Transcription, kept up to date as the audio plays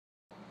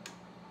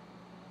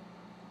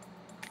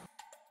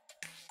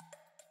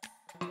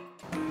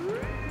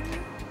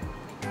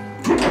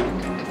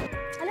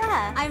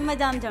I'm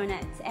Madame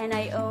Donut, and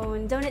I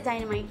own Donut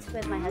Dynamite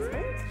with my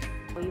husband.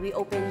 We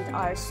opened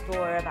our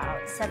store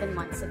about 7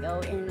 months ago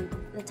in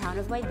the town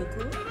of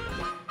Wailuku.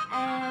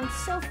 And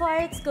so far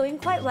it's going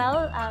quite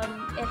well.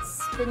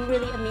 It's been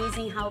really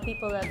amazing how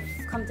people have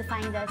come to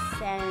find us,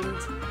 and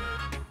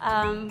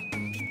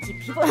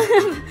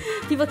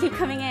people keep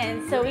coming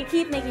in, so we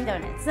keep making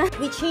donuts.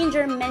 We change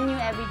our menu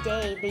every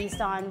day based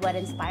on what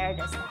inspired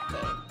us that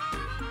day.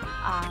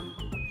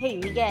 Hey,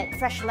 we get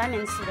fresh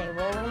lemons today,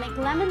 well, we'll make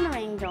lemon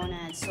meringue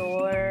donuts,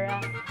 or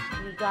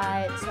we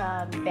got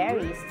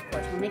berries, of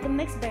course, we'll make a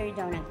mixed berry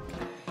donut.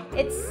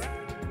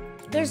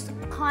 There's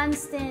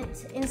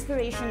constant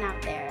inspiration out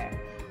there.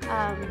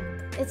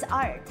 It's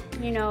art,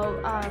 you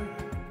know,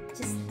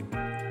 just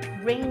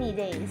rainy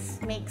days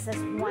makes us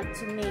want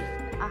to make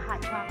a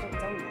hot chocolate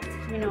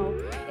donut, you know.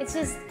 It's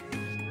just,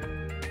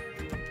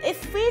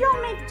 if we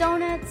don't make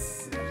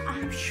donuts,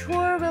 I'm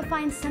sure we'll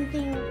find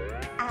something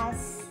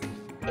as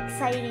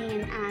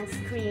exciting and as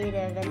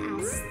creative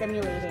and as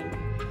stimulating.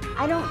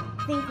 I don't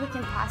think we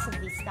can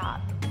possibly stop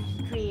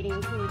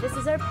creating food. This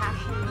is our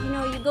passion. You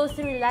know, you go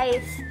through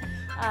life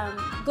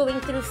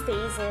going through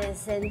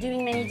phases and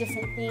doing many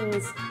different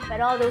things, but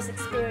all those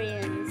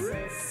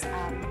experiences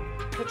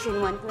put you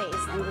in one place,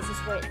 and this is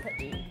where it put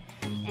me.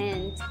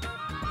 And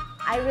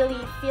I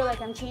really feel like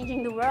I'm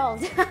changing the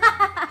world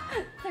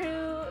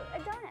through a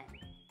donut.